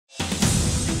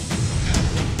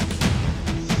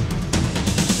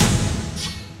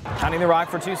Finding the rock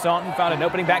for Toussaint, who found an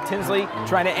opening back. Tinsley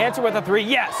trying to answer with a three.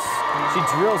 Yes! She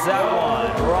drills that one.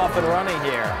 We're off and running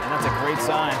here, and that's a great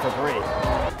sign for Bree.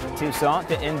 Toussaint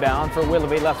to inbound for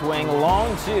Willoughby, left wing,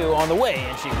 long two on the way,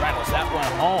 and she rattles that one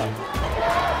home.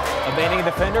 Evading a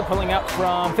defender, pulling up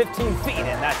from 15 feet,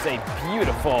 and that's a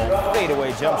beautiful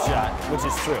fadeaway jump shot, which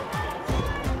is true.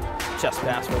 Chest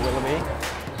pass for Willoughby.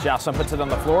 Jocelyn puts it on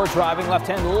the floor, driving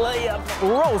left-hand layup,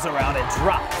 rolls around and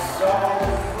drops.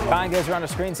 Kine goes around a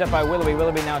screen set by Willoughby.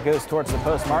 Willoughby now goes towards the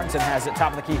post. Martinson has it,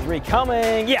 top of the key three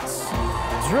coming. Yes!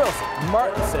 Drills it.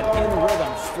 Martinson in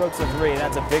rhythm, strokes a three.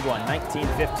 That's a big one,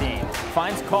 19-15.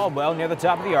 Finds Caldwell near the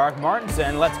top of the arc.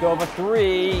 Martinson lets go of a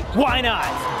three. Why not?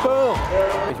 Boom!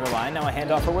 Free throw line, now a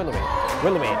handoff for Willoughby.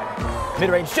 Willoughby,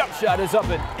 mid-range jump shot is up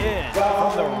and in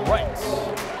from the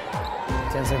right.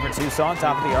 Tinsley for Toussaint,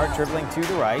 top of the arc, dribbling to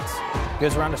the right.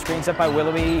 Goes around a screen set by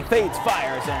Willoughby, fades,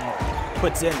 fires, and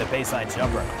puts in the baseline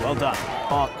jumper. Well done.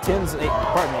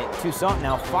 Toussaint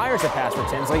now fires a pass for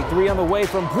Tinsley. Three on the way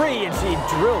from Bree, and she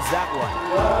drills that one.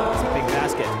 It's a big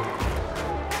basket.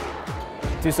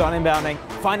 Toussaint inbounding,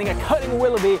 finding a cutting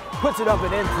Willoughby, puts it up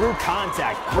and in through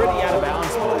contact. Pretty out of bounds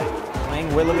play.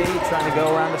 Playing Willoughby, trying to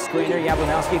go around the screener.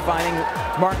 Jablonowski finding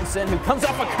Martinson, who comes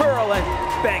off a curl and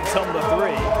bangs home the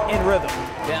three in rhythm.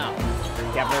 Down.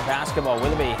 Cavalier basketball.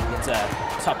 Willoughby gets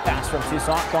a tough pass from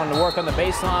Toussaint, going to work on the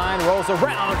baseline, rolls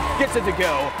around, gets it to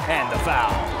go, and the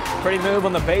foul. Pretty move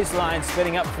on the baseline,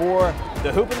 spinning up for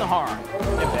the hoop and the harm.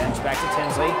 The bench back to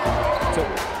Tinsley. To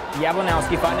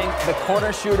Jablonowski finding the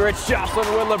corner shooter. It's Jocelyn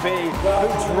Willoughby,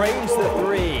 who drains the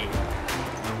three.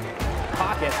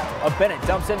 Pocket of Bennett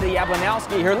dumps into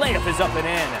Jablonowski. Her layup is up and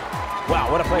in. Wow,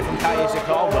 what a play from Kaisha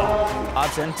Caldwell.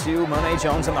 Hudson to Monet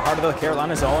Jones in the heart of the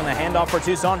Carolina zone. A handoff for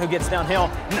Toussaint, who gets downhill.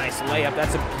 Nice layup.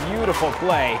 That's a beautiful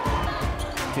play.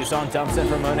 Toussaint dumps in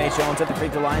for Monet Jones at the free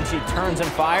throw line. She turns and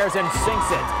fires and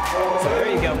sinks it. So there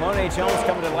you go. Monet Jones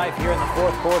coming to life here in the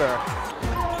fourth quarter.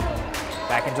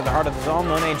 Back into the heart of the zone.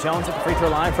 Monet Jones at the free throw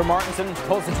line for Martinson.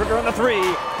 Pulls the trigger on the three,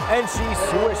 and she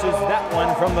swishes that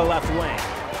one from the left wing.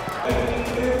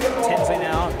 Tinsley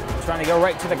now trying to go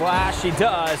right to the glass. She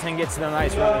does, and gets the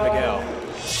nice run to go.